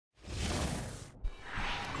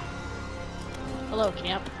hello,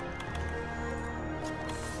 champ.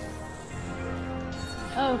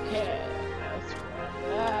 Okay. Let's grab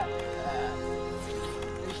that.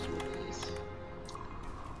 There's two of these.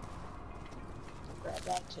 Grab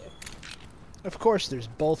that too. Of course, there's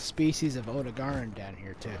both species of Odogaron down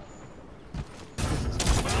here too.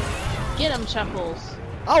 Get him, Chuckles.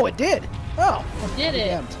 Oh, it did. Oh, Did it?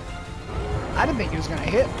 damned. I didn't think it was gonna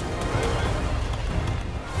hit.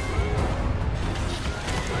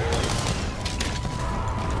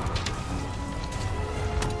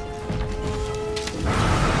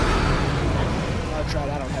 I'll try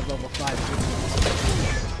it. I don't have level 5.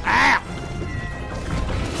 Ah!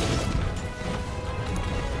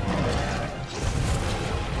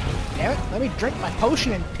 Damn it! Let me drink my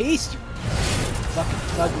potion in peace, you fucking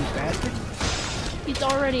ugly bastard. He's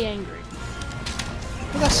already angry.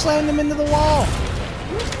 Because I slammed him into the wall.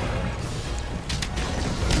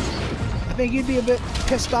 I think you'd be a bit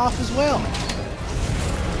pissed off as well.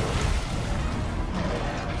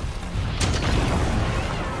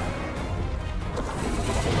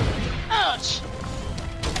 Ouch!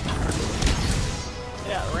 I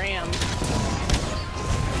got rammed.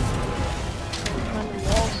 Under the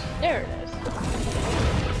wall. There it is.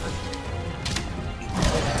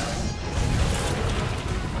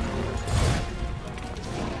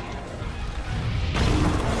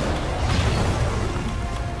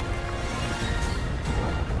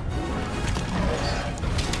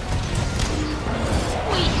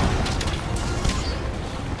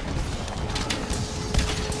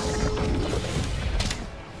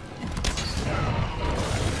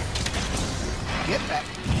 Get back.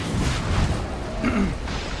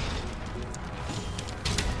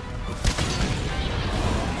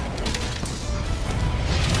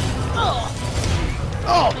 Oh!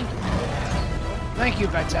 Oh! Thank you. Thank you,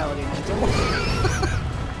 Vitality Mental.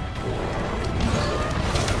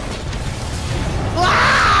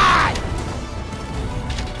 Ah!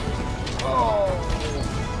 Oh!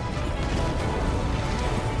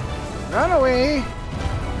 Run away!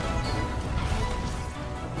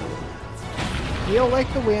 Feel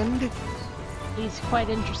like the wind. He's quite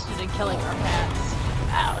interested in killing our pets.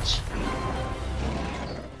 Ouch.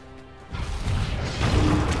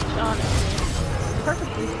 John is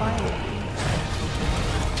perfectly fine with me.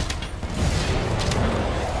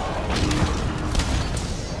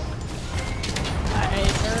 I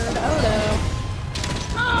heard Odo.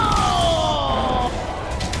 Oh!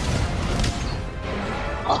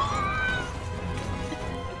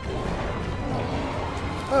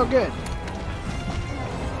 Oh, good.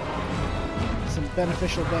 Some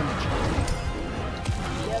beneficial damage.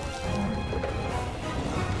 Yep.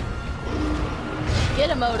 Get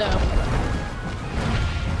him, Odo.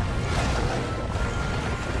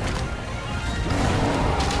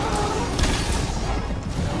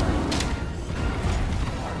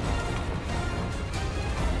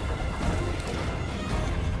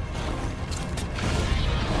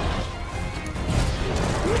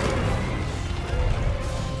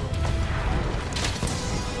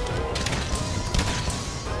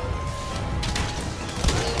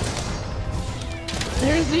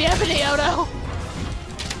 There's the ebony, Odo.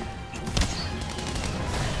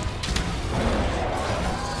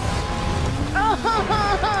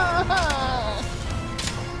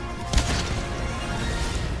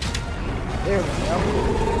 There we go.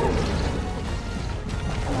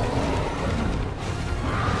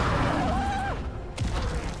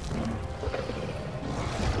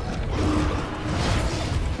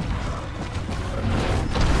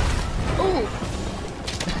 Ooh.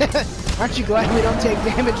 Aren't you glad we don't take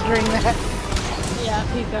damage during that? Yeah,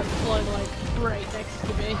 he got flung like right next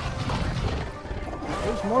to me.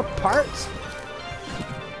 There's more parts.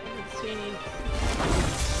 Sweeney.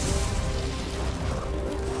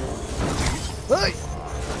 Hey!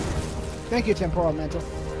 Thank you, Temporal Mental.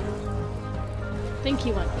 Think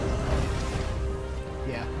he went.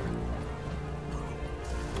 Yeah.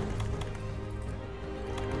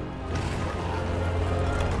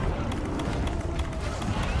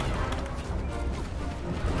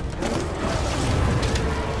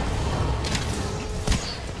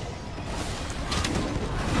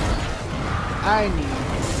 I need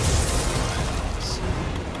this.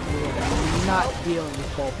 We're not dealing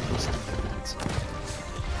with both of these things.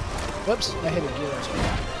 Whoops, I hit a hero.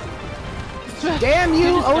 Damn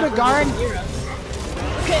you, Odogaron!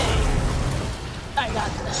 Okay. I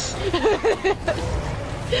got this.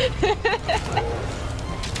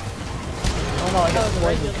 Oh no, I got the poison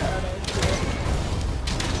regular cut. Odo.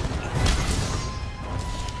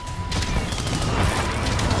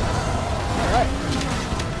 Alright.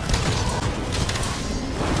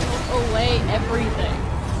 Away everything.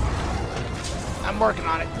 I'm working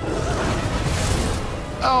on it.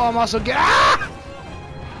 Oh, I'm also getting. Ah!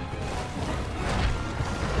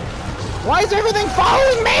 Why is everything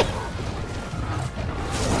following me?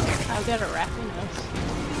 I've got a Raphanos.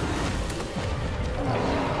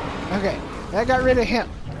 Okay, that got rid of him.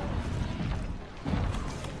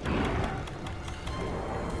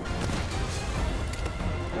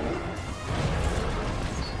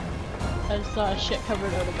 I just saw a shit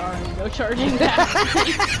covered Odegar and go charging back.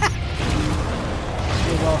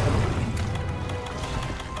 You're welcome.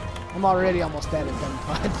 I'm already almost at it, then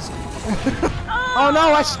pods. Oh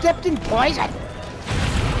no, I stepped in poison!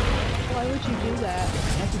 Why would you do that?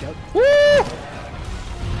 That's a joke. Woo!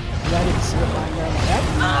 I didn't see it lying there on my head.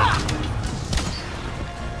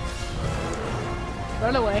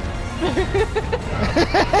 Run away.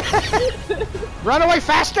 Run away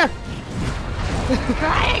faster!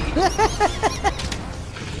 Crying!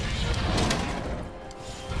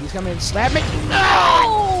 He's coming to stab me.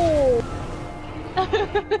 No!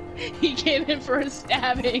 He came in for a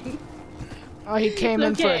stabbing. Oh, he came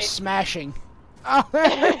in for a smashing. Oh,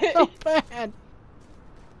 that's so bad.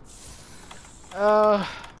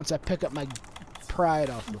 Once I pick up my pride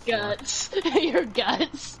off the floor. Guts. Your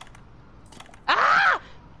guts. Ah!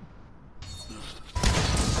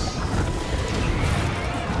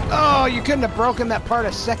 Oh, you couldn't have broken that part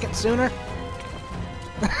a second sooner?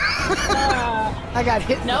 I got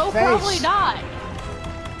hit in the face. No, probably not.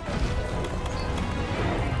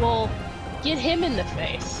 Well, get him in the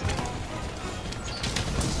face.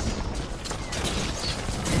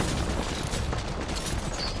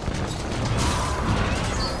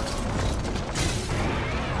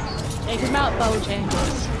 Take him out,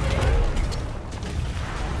 Bojangles.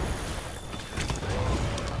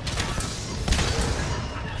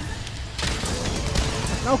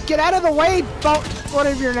 No, get out of the way,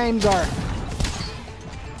 whatever your names are.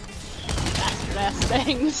 Bastard ass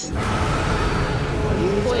things.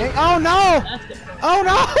 Oh no! Oh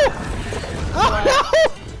no! Oh What? no!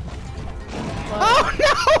 What? Oh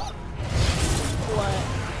no! What?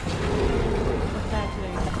 What's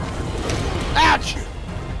happening? Ouch!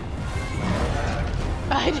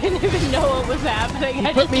 I didn't even know what was happening.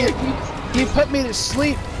 He put me to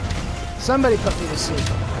sleep. Somebody put me to sleep.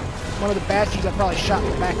 One of the bastards I probably shot in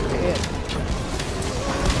the back of the head.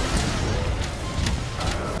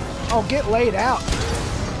 Oh, get laid out.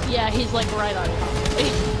 Yeah, he's like right on top of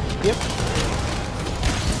me. Yep.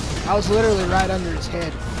 I was literally right under his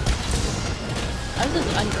head. I was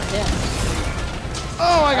just under him.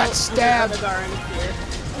 Oh, I got stabbed. Odegar is here.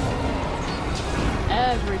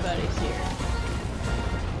 Everybody's here.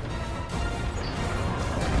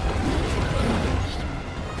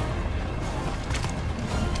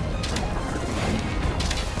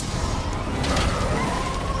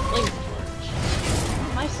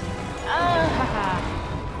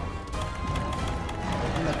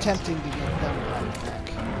 I'm attempting to get them right back.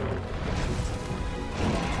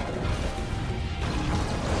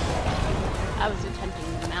 I was attempting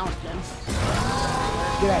to mount them.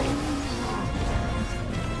 Get out of here.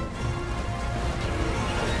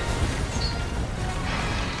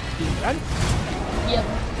 You run? Yep.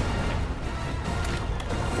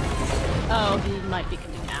 Oh, he might be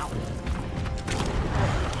coming out.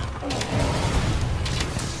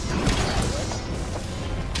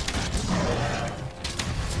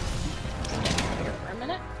 Here for a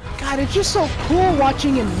minute. God, it's just so cool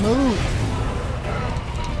watching him move.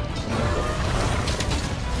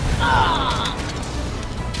 Ah!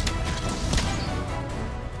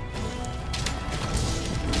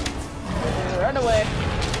 Run away.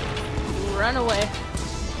 Run away.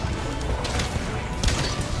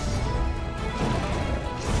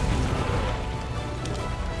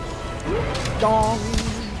 Dong.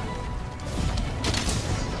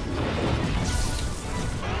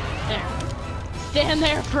 There. Stand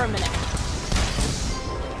there for a minute.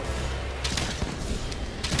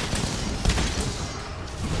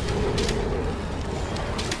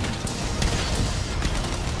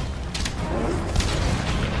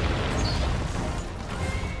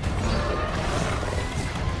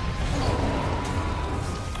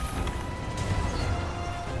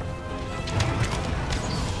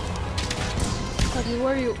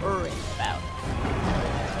 What are you worrying about?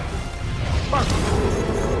 Bark.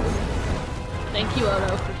 Thank you,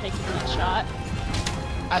 Odo, for taking that shot.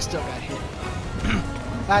 I still got hit.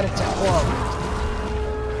 That is a horrible.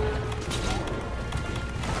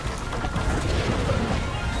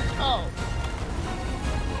 Oh.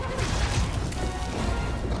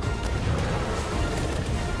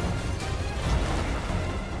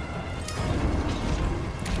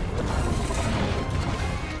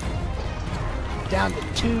 Down to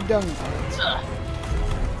 2 dung points.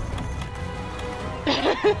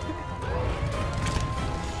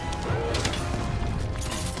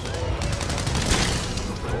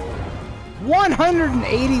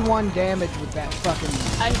 $181 damage with that fucking.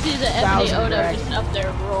 I see the Ebony Odo just up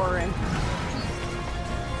there roaring.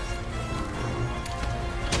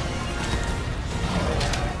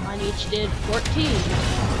 Mine each did 14.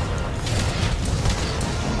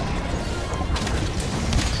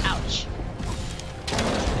 Ouch.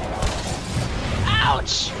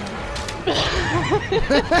 Ouch!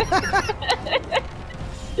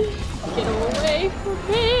 Get away from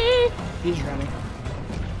me! He's running.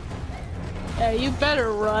 Yeah, you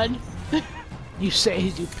better run. You say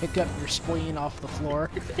as you pick up your spleen off the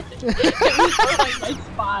floor. It was like my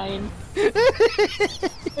spine.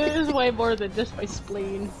 It was way more than just my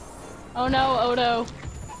spleen. Oh no, Odo.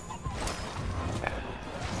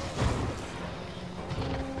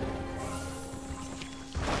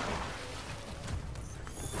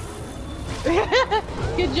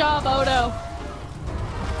 Good job, Odo.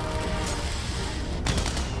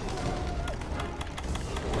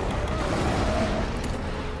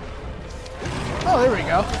 Oh, there we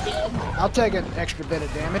go. I'll take an extra bit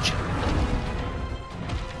of damage.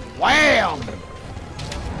 Wham!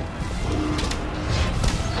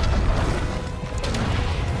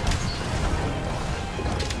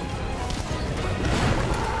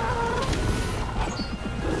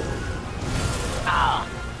 Ah.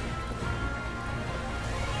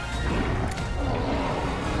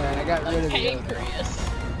 Alright, I got rid of the other. Pancreas.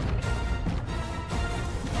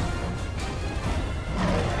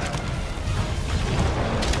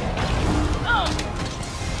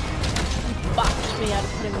 Boxed me out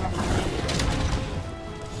of putting him on my leg.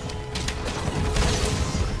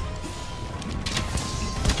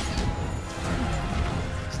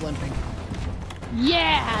 It's limping.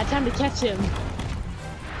 Yeah! Time to catch him.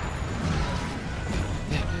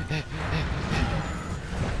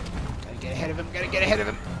 Gotta get ahead of him, gotta get ahead of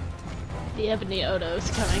him. The Ebony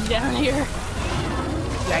Odo's coming down here.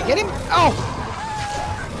 Did I get him? Oh!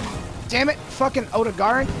 Damn it, fucking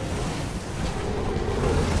Odogarin.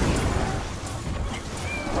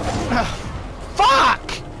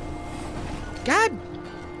 Fuck! God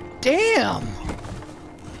damn!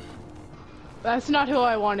 That's not who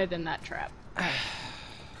I wanted in that trap.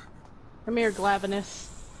 Come here, Glavenus.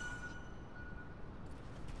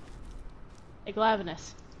 Hey,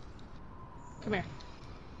 Glavenus. Come here.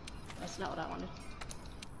 That's not what I wanted.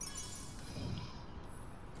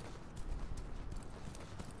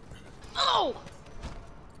 Oh!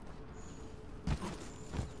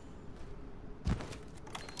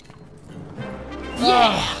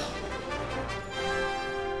 Yeah!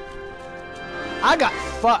 I got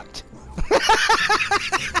fucked.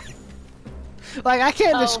 Like, I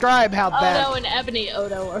can't describe how bad. Odo and Ebony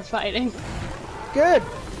Odo are fighting. Good.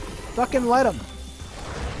 Fucking let him.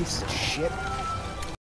 Piece of shit.